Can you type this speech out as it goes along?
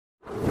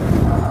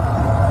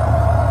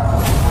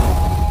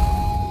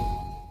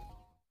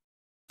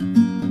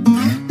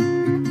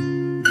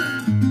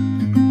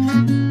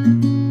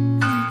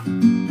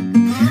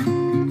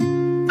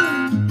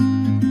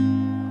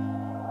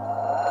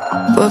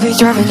We'll be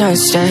driving down the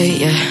state,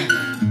 yeah.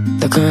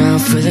 Looking around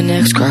for the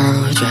next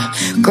crowd, yeah.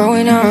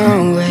 Going our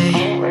own way,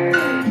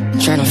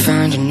 trying to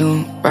find a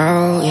new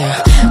route,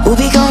 yeah. We'll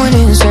be going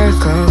in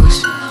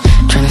circles,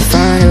 trying to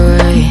find a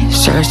way,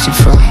 searching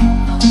for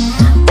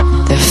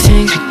the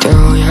things we do,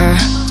 yeah.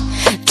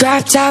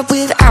 Drop top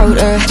without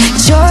a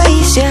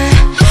choice, yeah.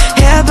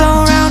 Hair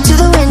blown round to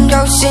the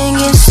window,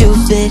 singing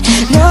stupid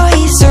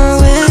noise.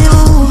 Or will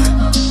you?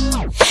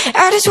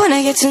 I just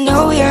wanna get to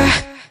know ya.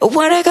 I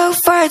wanna go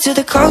far to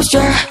the coast,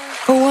 yeah.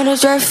 I wanna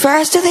drive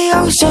fast to the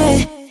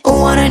ocean. I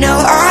wanna know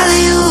all of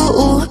you.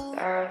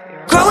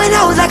 Growing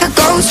old like a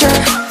ghost,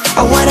 yeah.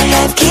 I wanna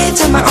have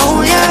kids of my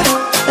own, yeah.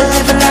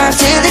 Live a life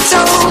till it's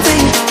over.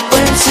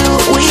 But until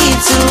we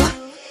do,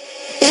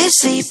 it's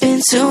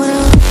sleeping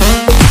sooner.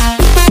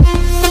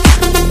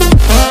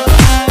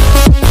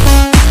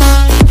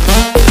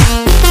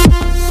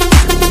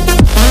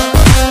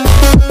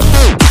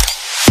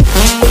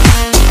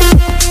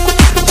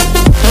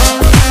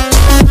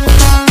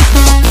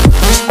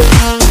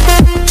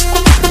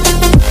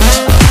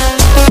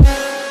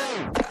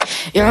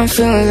 Yeah, I'm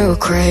feeling a little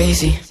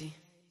crazy.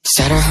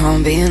 Sat at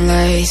home being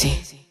lazy.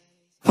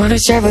 Wanna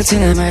travel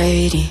till I'm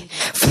 80,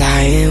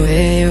 flying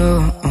with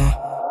you.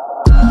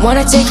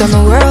 Wanna take on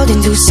the world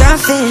and do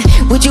something.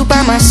 Would you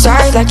by my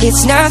side like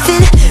it's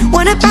nothing?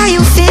 Wanna buy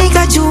you things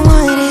that you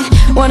wanted.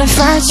 Wanna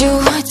find you,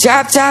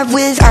 drop top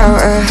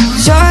without a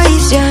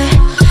choice, yeah.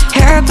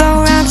 Hair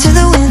blow round to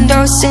the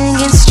window,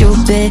 singing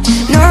stupid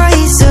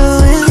noise. So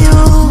will you?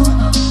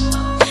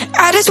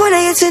 I just wanna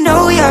get to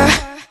know ya.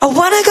 I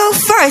wanna go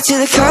far to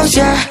the coast,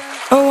 yeah.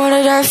 I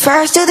wanna dive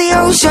fast to the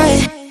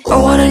ocean. I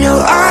wanna know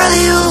all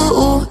of you.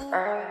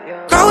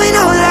 Growing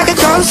old like a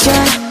ghost,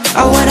 yeah.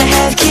 I wanna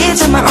have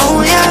kids of my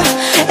own, yeah.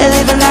 And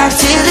live a life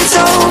till it's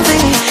over.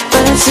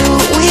 But until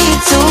we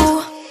do,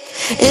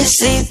 it's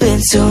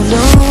sleeping too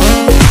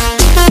long.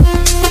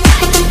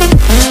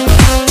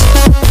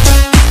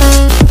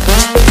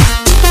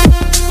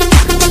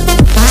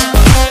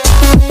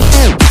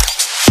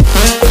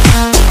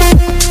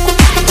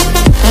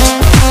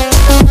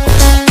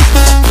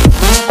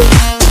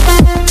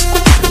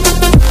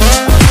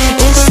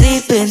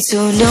 So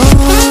no,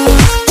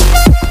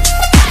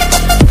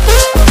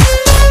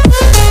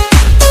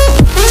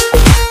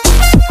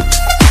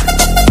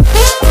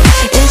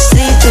 it's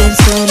sleeping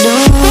so no.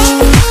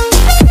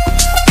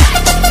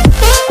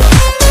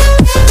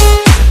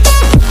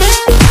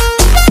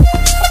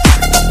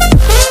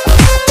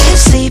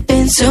 It's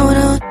sleeping so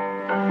no.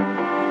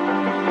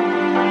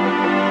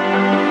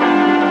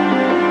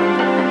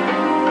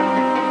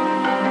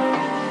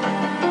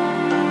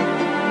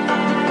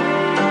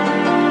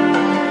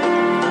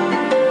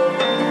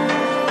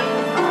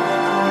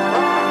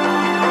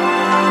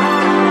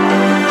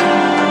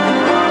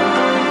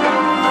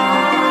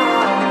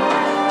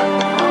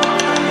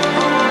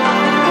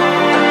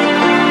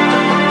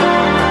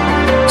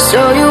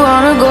 So you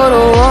wanna go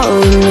to war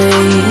with me?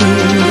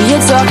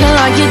 You're talking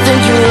like you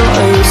think you're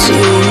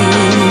royalty.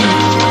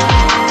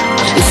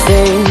 You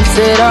think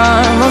that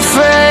I'm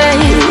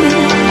afraid,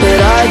 but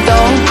I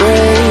don't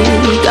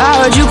break. I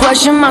heard you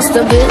question my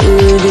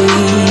stability.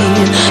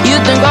 You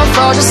think I'll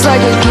fall just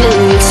like a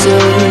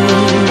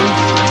guillotine,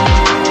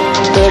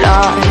 but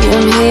I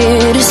am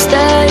here to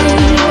stay.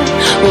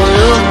 Won't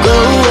look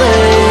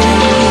away.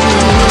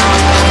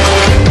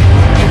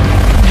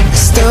 The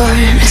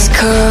storm is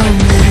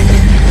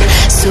coming,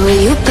 so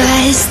you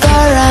better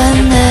start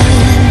running.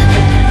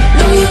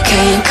 No, you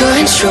can't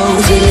control,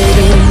 feel it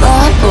in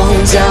my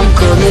bones. I'm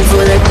coming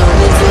for the,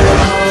 coming for the.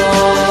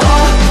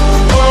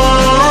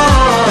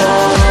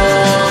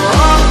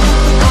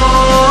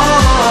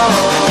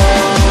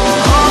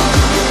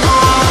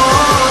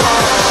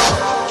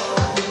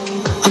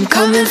 I'm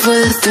coming for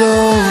the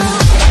throne.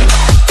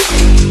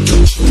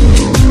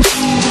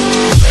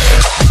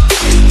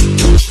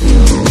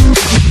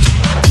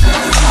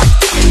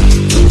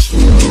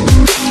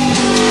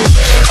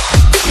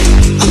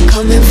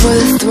 Coming for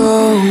the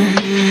throne.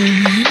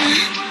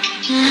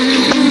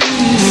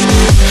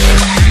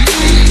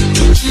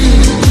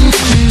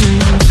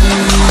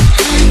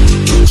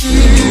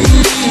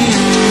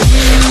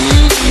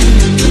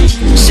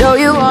 So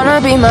you wanna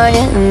be my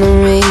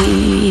enemy?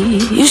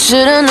 You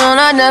should've known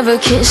I'd never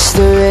kiss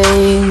the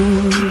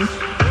rain.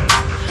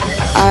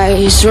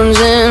 Ice runs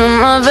in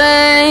my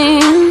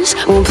veins,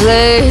 won't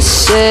play it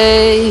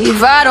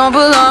safe. I don't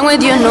belong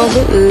with your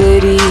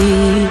nobility.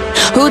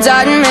 Who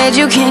died and made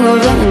you king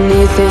of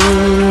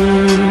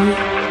anything?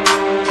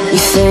 You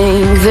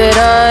think that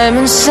I'm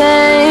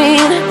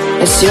insane?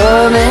 It's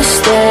your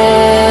mistake.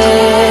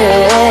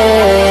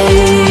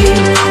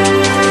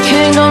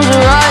 Kingdoms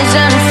rise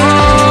and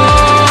fall.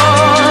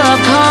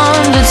 I've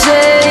come to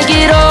take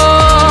it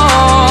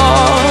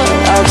all.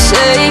 I'll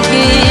take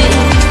it.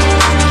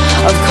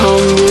 I've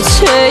come to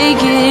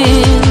take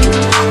it.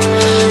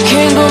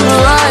 Kingdoms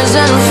rise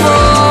and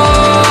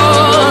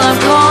fall. I've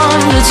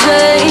come to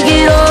take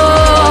it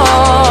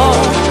all.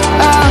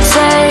 I'll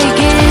take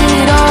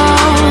it all.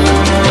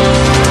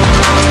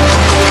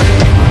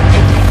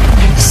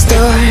 The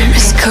storm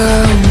is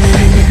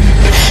coming,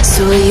 so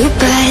So you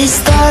better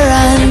start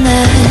running.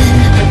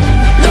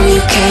 No,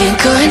 you can't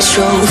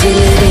control. Feel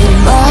it in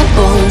my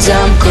bones.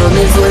 I'm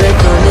coming for the,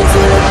 coming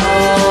for the.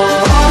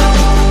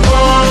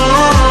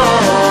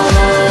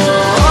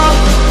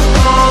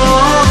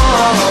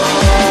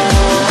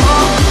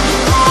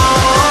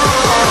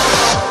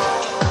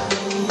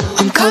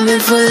 I'm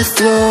coming for the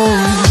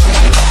throne.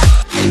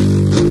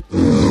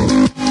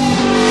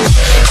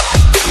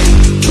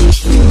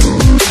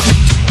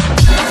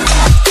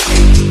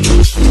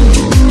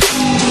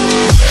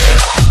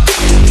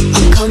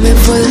 Coming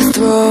for the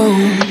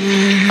throne.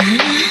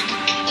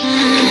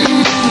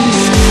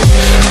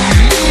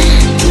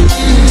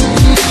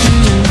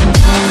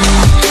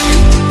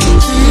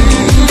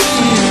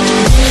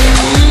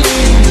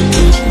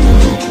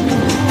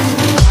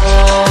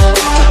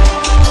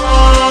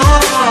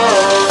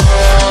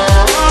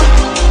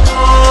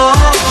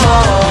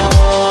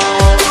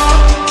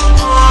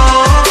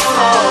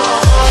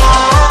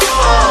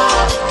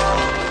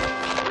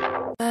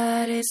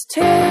 But it's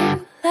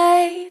too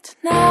late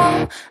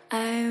now.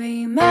 I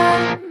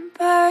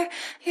remember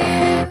you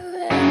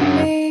and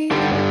me,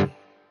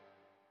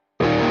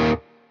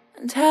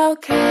 and how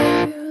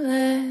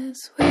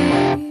careless we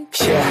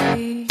could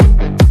be.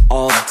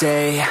 All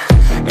day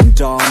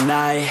and all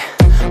night,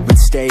 we'd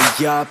stay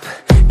up,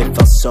 it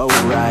felt so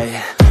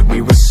right.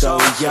 We were so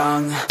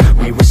young,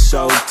 we were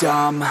so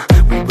dumb.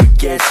 We would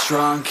get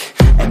drunk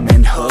and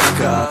then hook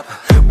up.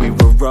 We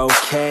were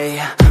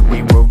okay,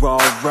 we were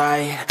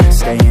alright,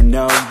 staying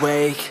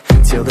awake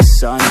till the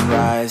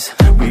sunrise.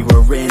 We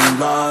were in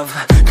love,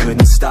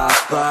 couldn't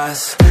stop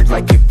us.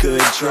 Like a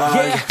good drug,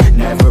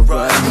 never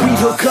enough. We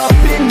hook up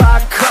in my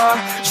car,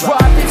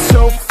 driving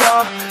so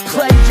far.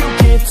 Play your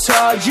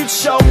guitar, you'd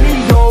show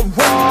me your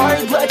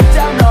art. Let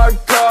down our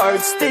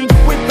guards, think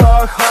with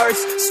our hearts.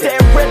 Stare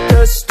at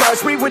the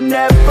stars, we were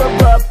never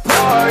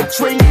apart.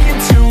 Drinking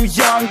too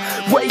young,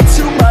 way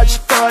too much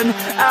fun.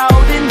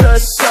 Out in the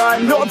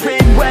sun,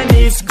 orbit when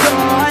it's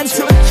gone.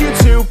 Took you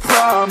to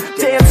prom,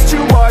 dance to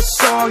our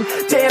song.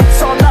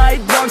 Dance all night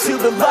long till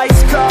the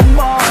lights come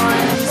on.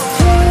 It's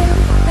too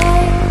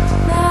late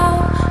now.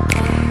 I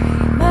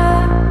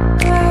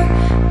remember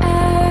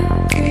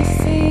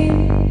everything,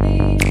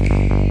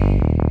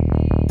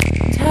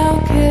 and how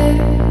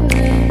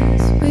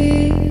careless we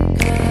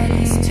got.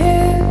 It's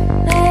too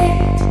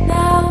late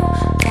now.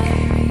 I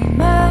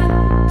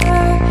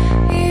remember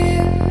you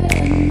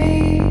and me,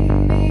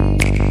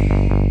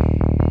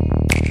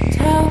 and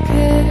how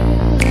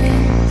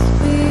careless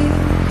we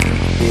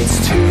got. It's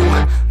too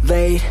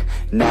late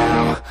now,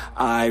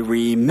 I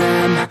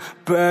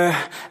remember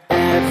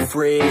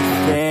everything,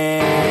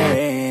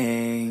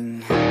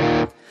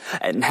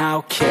 and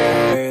how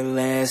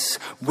careless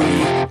we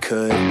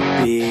could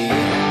be,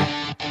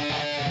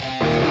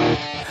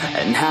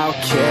 and how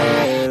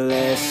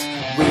careless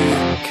we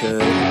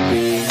could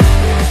be,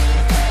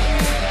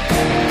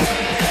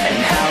 and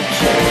how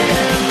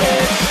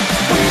careless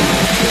we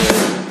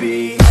could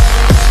be.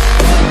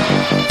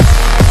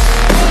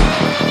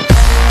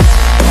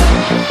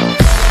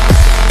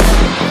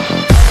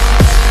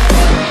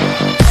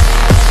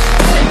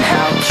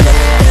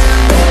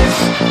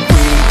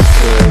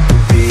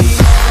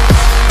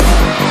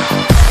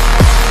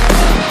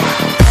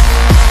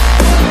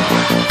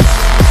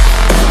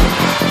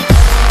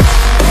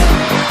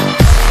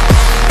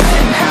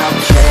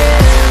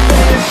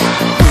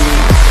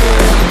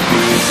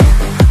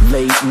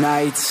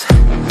 Nights,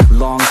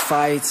 long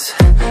fights,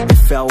 it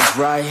felt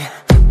right,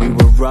 we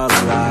were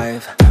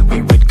alive.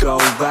 We would go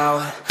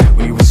out,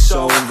 we were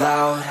so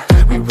loud,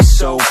 we were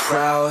so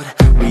proud,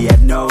 we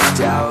had no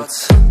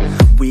doubts.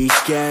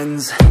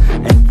 Weekends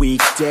and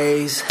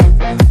weekdays,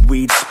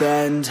 we'd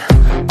spend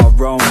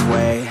our own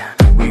way.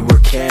 We were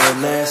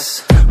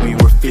careless, we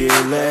were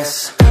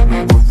fearless,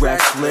 we were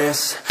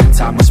reckless,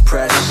 time was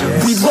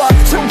precious. We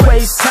loved to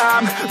waste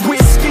time,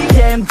 whiskey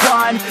and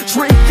wine,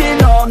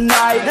 drinking all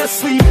night,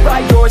 asleep by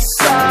your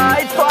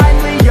side.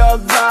 Finally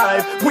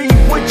alive, we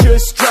would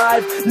just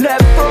drive,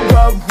 never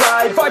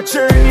arrive. Our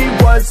journey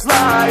was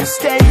live,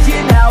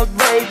 staying out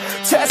late,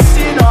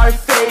 testing our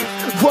fate,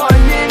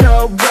 running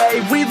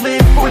away. We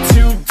live for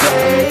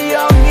today,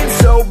 young and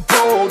so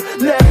bold,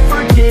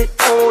 never get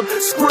old.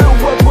 Screw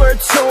what we're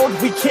told,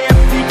 we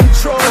can't be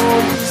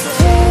controlled. It's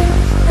too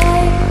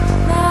late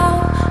now.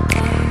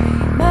 I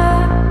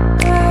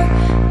remember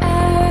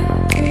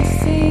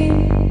everything,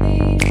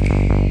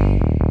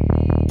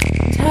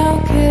 and how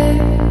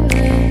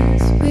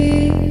careless we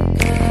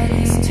got.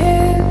 It's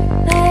too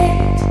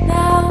late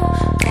now.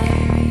 I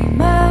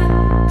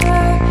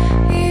remember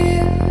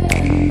you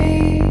and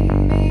me,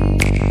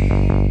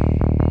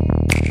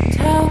 and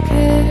how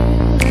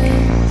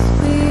careless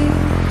we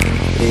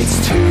got. It's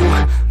too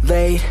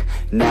late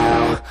now,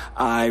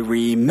 I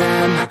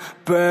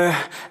remember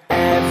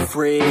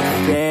everything,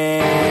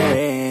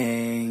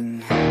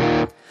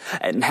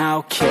 and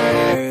how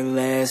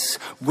careless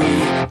we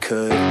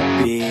could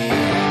be,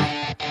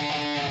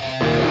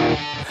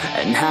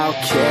 and how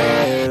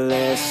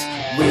careless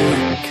we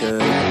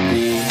could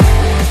be.